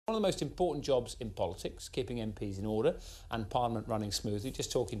One of the most important jobs in politics, keeping MPs in order and Parliament running smoothly. Just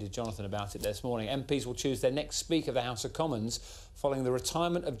talking to Jonathan about it this morning. MPs will choose their next Speaker of the House of Commons following the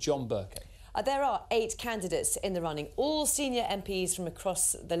retirement of John Bercow. There are 8 candidates in the running, all senior MPs from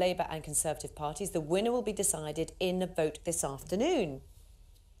across the Labour and Conservative parties. The winner will be decided in a vote this afternoon.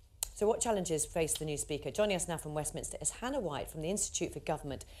 So what challenges face the new Speaker? Joining us now from Westminster is Hannah White from the Institute for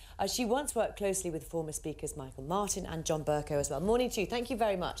Government. She once worked closely with former Speakers Michael Martin and John Bercow as well. Morning to you. Thank you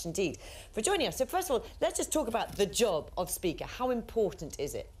very much indeed for joining us. So first of all, let's just talk about the job of Speaker. How important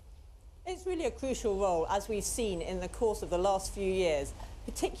is it? It's really a crucial role, as we've seen in the course of the last few years,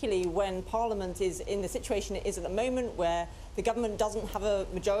 particularly when Parliament is in the situation it is at the moment, where the government doesn't have a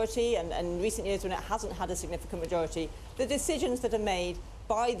majority, and in recent years when it hasn't had a significant majority. The decisions that are made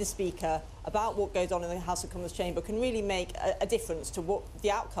by the Speaker about what goes on in the House of Commons chamber can really make a difference to what the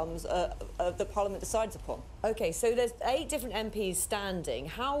outcomes the Parliament decides upon. OK, so there's 8 different MPs standing.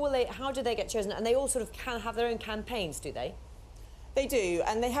 How do they get chosen? And they all sort of can have their own campaigns, do they? They do,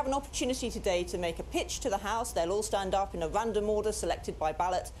 and they have an opportunity today to make a pitch to the House. They'll all stand up in a random order selected by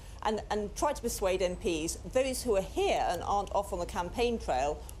ballot and try to persuade MPs, those who are here and aren't off on the campaign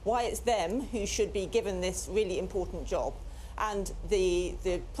trail, why it's them who should be given this really important job. And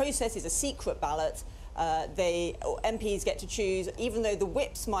the process is a secret ballot. MPs get to choose, even though the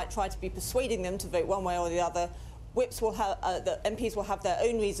whips might try to be persuading them to vote one way or the other. Whips will have, the MPs will have their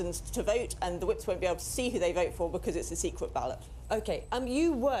own reasons to vote, and the whips won't be able to see who they vote for because it's a secret ballot. OK,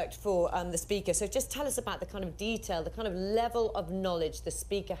 you worked for the Speaker, so just tell us about the kind of detail, the kind of level of knowledge the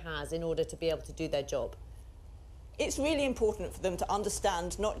Speaker has in order to be able to do their job. It's really important for them to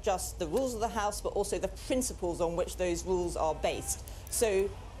understand not just the rules of the House, but also the principles on which those rules are based. So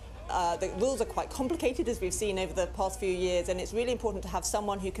the rules are quite complicated, as we've seen over the past few years, and it's really important to have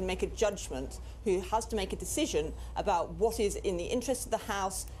someone who can make a judgment, who has to make a decision about what is in the interest of the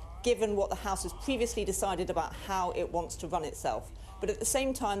House, given what the House has previously decided about how it wants to run itself. But at the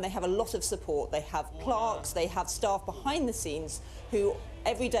same time, they have a lot of support. They have clerks, they have staff behind the scenes who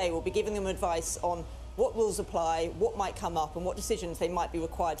every day will be giving them advice on what rules apply, what might come up, and what decisions they might be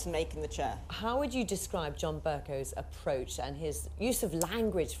required to make in the chair. How would you describe John Bercow's approach and his use of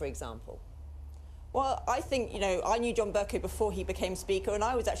language, for example? Well, I think, I knew John Bercow before he became Speaker, and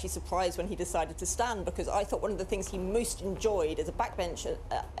I was actually surprised when he decided to stand, because I thought one of the things he most enjoyed as a backbench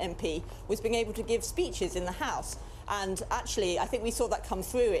MP was being able to give speeches in the House. And actually, I think we saw that come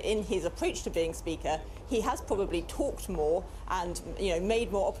through in his approach to being Speaker. He has probably talked more and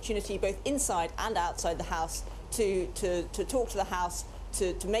made more opportunity both inside and outside the House to talk to the House,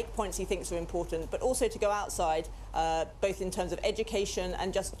 to make points he thinks are important, but also to go outside, both in terms of education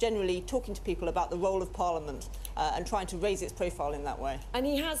and just generally talking to people about the role of Parliament and trying to raise its profile in that way. And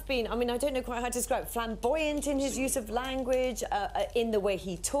he has been, I don't know quite how to describe it, flamboyant in his use of language, in the way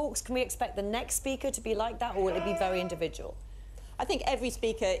he talks. Can we expect the next Speaker to be like that, or will it be very individual? I think every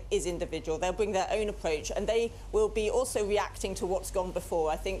Speaker is individual. They'll bring their own approach, and they will be also reacting to what's gone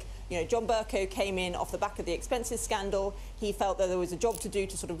before. I think, John Bercow came in off the back of the expenses scandal. He felt that there was a job to do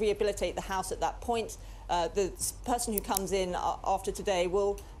to sort of rehabilitate the House at that point. The person who comes in after today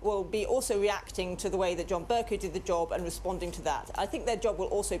will be also reacting to the way that John Bercow did the job and responding to that. I think their job will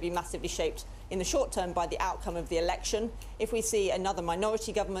also be massively shaped in the short term by the outcome of the election. If we see another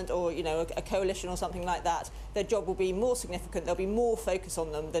minority government or a coalition or something like that, their job will be more significant. There'll be more focus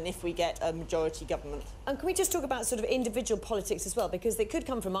on them than if we get a majority government. And can we just talk about sort of individual politics as well, because they could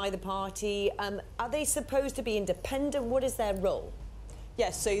come from either party. Are they supposed to be independent? What is their role?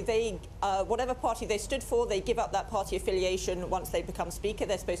 Yes, so they, whatever party they stood for, they give up that party affiliation once they become Speaker.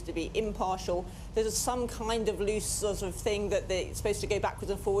 They're supposed to be impartial. There's some kind of loose sort of thing that they're supposed to go backwards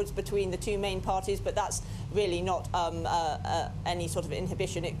and forwards between the two main parties, but that's really not any sort of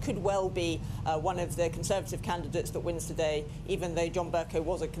inhibition. It could well be one of the Conservative candidates that wins today, even though John Bercow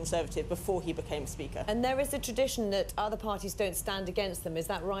was a Conservative before he became Speaker. And there is a tradition that other parties don't stand against them. Is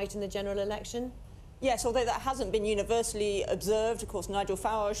that right in the general election? Yes, although that hasn't been universally observed. Of course, Nigel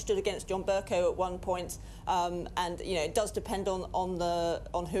Farage stood against John Bercow at one point, and it does depend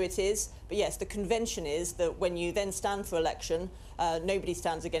on who it is. But yes, the convention is that when you then stand for election, nobody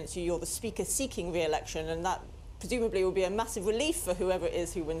stands against you. You're the Speaker seeking re-election, and that presumably will be a massive relief for whoever it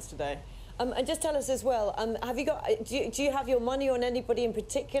is who wins today. And just tell us as well, do you have your money on anybody in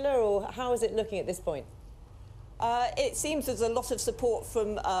particular, or how is it looking at this point? It seems there's a lot of support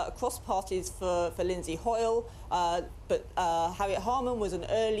from across parties for Lindsay Hoyle, but Harriet Harman was an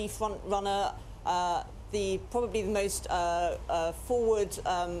early front runner. Probably the most forward,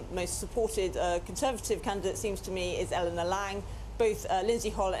 most supported Conservative candidate seems to me is Eleanor Lang. Both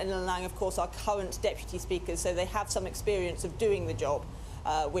Lindsay Hoyle and Eleanor Lang, of course, are current deputy speakers, so they have some experience of doing the job.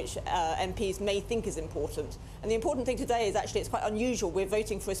 which MPs may think is important. And the important thing today is actually it's quite unusual. We're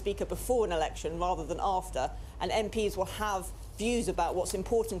voting for a speaker before an election rather than after, and MPs will have views about what's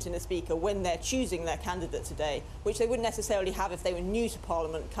important in a speaker when they're choosing their candidate today, which they wouldn't necessarily have if they were new to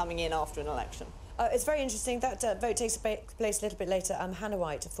Parliament coming in after an election. It's very interesting. That vote takes place a little bit later. Hannah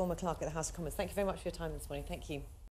White, a former clerk at the House of Commons. Thank you very much for your time this morning. Thank you.